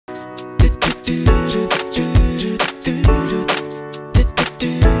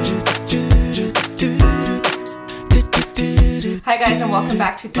Hi guys, and welcome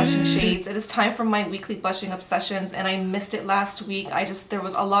back to Blushing Shades. It is time for my weekly blushing obsessions, and I missed it last week. There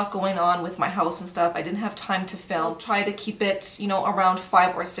was a lot going on with my house and stuff. I didn't have time to film. Try to keep it, around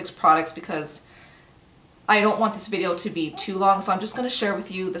 5 or 6 products because I don't want this video to be too long. So I'm just going to share with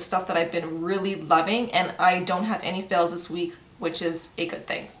you the stuff that I've been really loving, and I don't have any fails this week, which is a good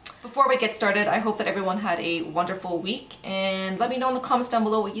thing. Before we get started, I hope that everyone had a wonderful week, and let me know in the comments down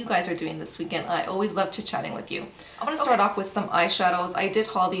below what you guys are doing this weekend. I always love chit-chatting with you. I'm going to start off with some eyeshadows. I did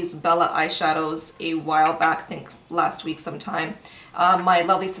haul these Bella eyeshadows a while back, I think last week sometime. My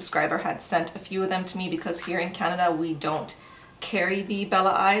lovely subscriber had sent a few of them to me because here in Canada we don't carry the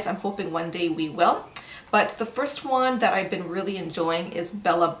Bella eyes. I'm hoping one day we will. But the first one that I've been really enjoying is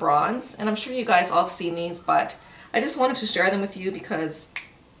Bella Bronze, and I'm sure you guys all have seen these, but I just wanted to share them with you because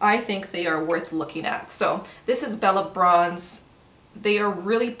I think they are worth looking at. So this is Bella Bronze. They are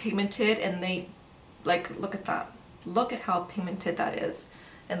really pigmented, and they, look at that. Look at how pigmented that is.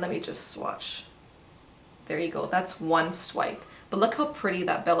 And let me just swatch. There you go. That's one swipe. But look how pretty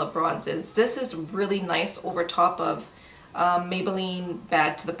that Bella Bronze is. This is really nice over top of Maybelline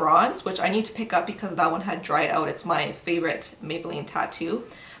Bad to the Bronze, which I need to pick up because that one had dried out. It's my favorite Maybelline tattoo.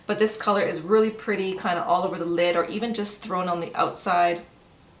 But this color is really pretty, kind of all over the lid, or even just thrown on the outside,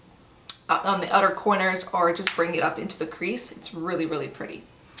 on the outer corners, or just bring it up into the crease. It's really, really pretty.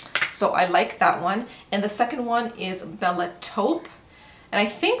 So I like that one. And the second one is Bella Taupe. And I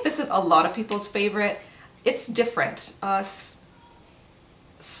think this is a lot of people's favorite. It's different.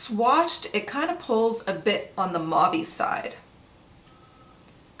 Swatched, it kind of pulls a bit on the mauve side.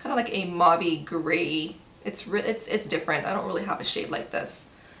 Kind of like a mauve gray. It's different. I don't really have a shade like this.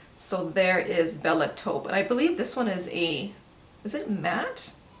 So there is Bella Taupe. And I believe this one is is it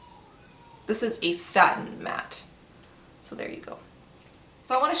matte? This is a satin matte. So there you go.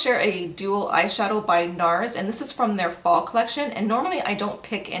 So I want to share a dual eyeshadow by NARS, and this is from their fall collection. And normally I don't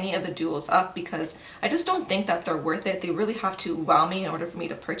pick any of the duals up because I just don't think that they're worth it. They really have to wow me in order for me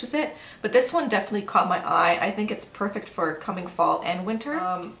to purchase it. But this one definitely caught my eye. I think it's perfect for coming fall and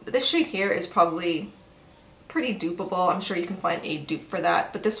winter. This shade here is probably pretty dupeable. I'm sure you can find a dupe for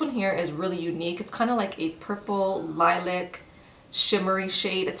that. But this one here is really unique. It's kind of like a purple lilac shimmery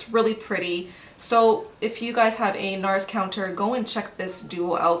shade. It's really pretty. So if you guys have a NARS counter, go and check this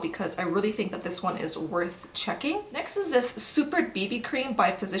duo out because I really think that this one is worth checking. Next is this Super BB Cream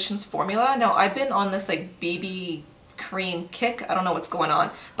by Physicians Formula. Now I've been on this BB cream kick. I don't know what's going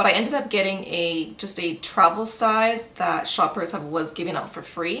on, but I ended up getting just a travel size that Shoppers was giving out for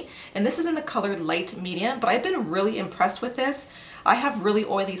free, and this is in the color light medium. But I've been really impressed with this. I have really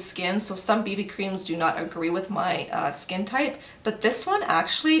oily skin, so some BB creams do not agree with my skin type, but this one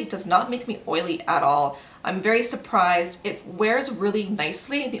actually does not make me oily at all. I'm very surprised. It wears really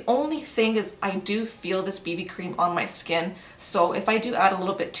nicely. The only thing is I do feel this BB cream on my skin, so if I do add a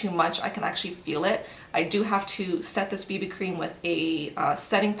little bit too much, I can actually feel it. I do have to set this BB cream with a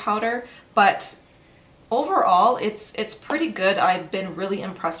setting powder, but overall, it's pretty good. I've been really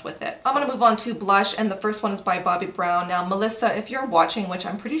impressed with it. I'm going to move on to blush, and the first one is by Bobbi Brown. Now, Melissa, if you're watching, which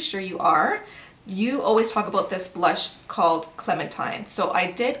I'm pretty sure you are, you always talk about this blush called Clementine. So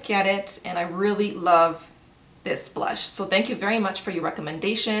I did get it, and I really love this blush. So thank you very much for your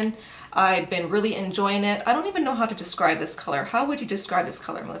recommendation. I've been really enjoying it. I don't even know how to describe this color. How would you describe this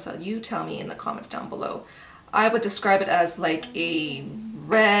color, Melissa? You tell me in the comments down below. I would describe it as like a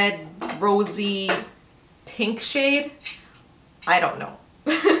red, rosy, pink shade. I don't know.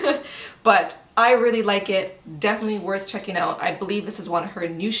 But I really like it. Definitely worth checking out. I believe this is one of her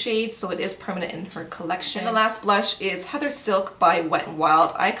new shades, so it is permanent in her collection. And the last blush is Heather Silk by Wet n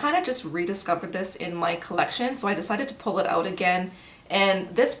Wild. I kind of just rediscovered this in my collection, so I decided to pull it out again. And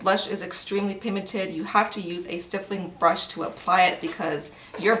this blush is extremely pigmented. You have to use a stiffling brush to apply it because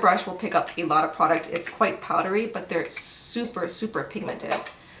your brush will pick up a lot of product. It's quite powdery, but they're super, super pigmented.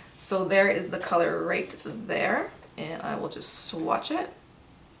 So there is the color right there, and I will just swatch it.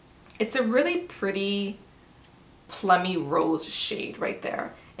 It's a really pretty plummy rose shade right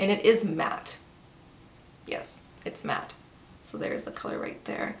there, and it is matte. Yes, it's matte. So there's the color right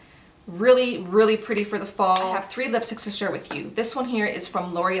there. Really, really pretty for the fall. I have 3 lipsticks to share with you. This one here is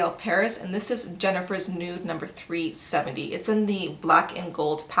from L'Oreal Paris, and this is Jennifer's Nude number 370. It's in the black and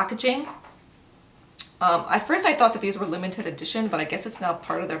gold packaging. At first I thought that these were limited edition, but I guess it's now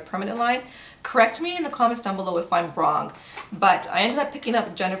part of their permanent line. Correct me in the comments down below if I'm wrong, but I ended up picking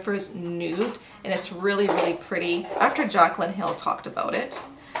up Jennifer's Nude, and it's really, really pretty. After Jaclyn Hill talked about it,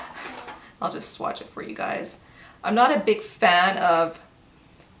 I'll just swatch it for you guys. I'm not a big fan of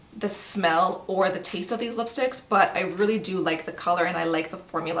the smell or the taste of these lipsticks, but I really do like the color and I like the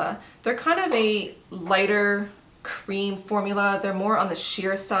formula. They're kind of a lighter cream formula. They're more on the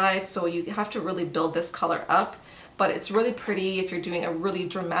sheer side, so you have to really build this color up. But it's really pretty if you're doing a really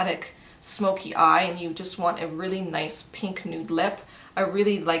dramatic smoky eye and you just want a really nice pink nude lip. I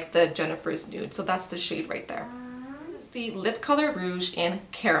really like the Jennifer's Nude, so that's the shade right there. This is the Lip Color Rouge in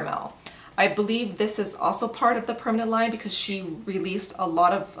Caramel. I believe this is also part of the permanent line because she released a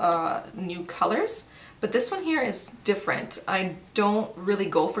lot of new colors. But this one here is different. I don't really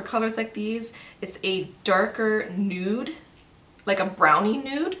go for colors like these. It's a darker nude, like a brownie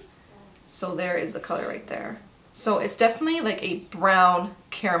nude. So there is the color right there. So it's definitely like a brown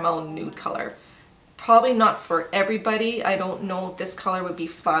caramel nude color. Probably not for everybody. I don't know if this color would be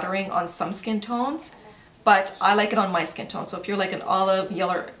flattering on some skin tones, but I like it on my skin tone. So if you're like an olive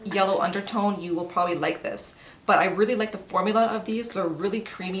yellow undertone, you will probably like this. But I really like the formula of these. They're really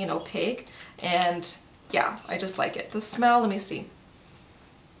creamy and opaque, and yeah, I just like it. The smell, let me see.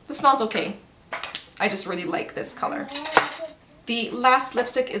 The smell's okay. I just really like this color. The last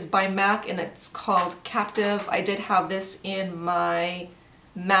lipstick is by MAC and it's called Captive. I did have this in my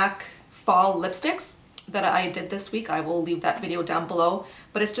MAC fall lipsticks that I did this week. I will leave that video down below.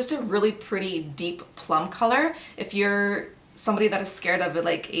 But it's just a really pretty deep plum color. If you're somebody that is scared of it,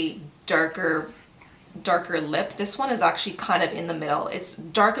 like a darker lip, this one is actually kind of in the middle. It's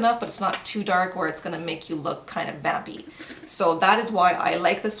dark enough, but it's not too dark where it's gonna make you look kind of vampy. So that is why I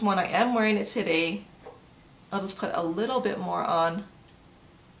like this one. I am wearing it today. I'll just put a little bit more on.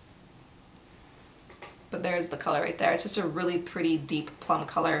 But there's the color right there. It's just a really pretty deep plum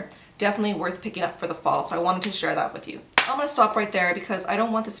color. Definitely worth picking up for the fall, so I wanted to share that with you. I'm gonna stop right there because I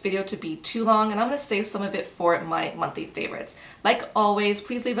don't want this video to be too long, and I'm gonna save some of it for my monthly favorites. Like always,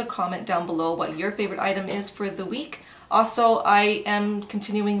 please leave a comment down below what your favorite item is for the week. Also, I am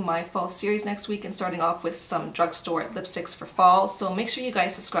continuing my fall series next week and starting off with some drugstore lipsticks for fall, so make sure you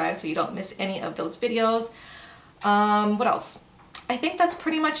guys subscribe so you don't miss any of those videos. What else? I think that's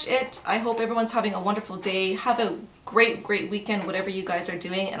pretty much it. I hope everyone's having a wonderful day. Have a great weekend, whatever you guys are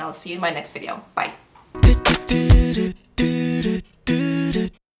doing, and I'll see you in my next video. Bye.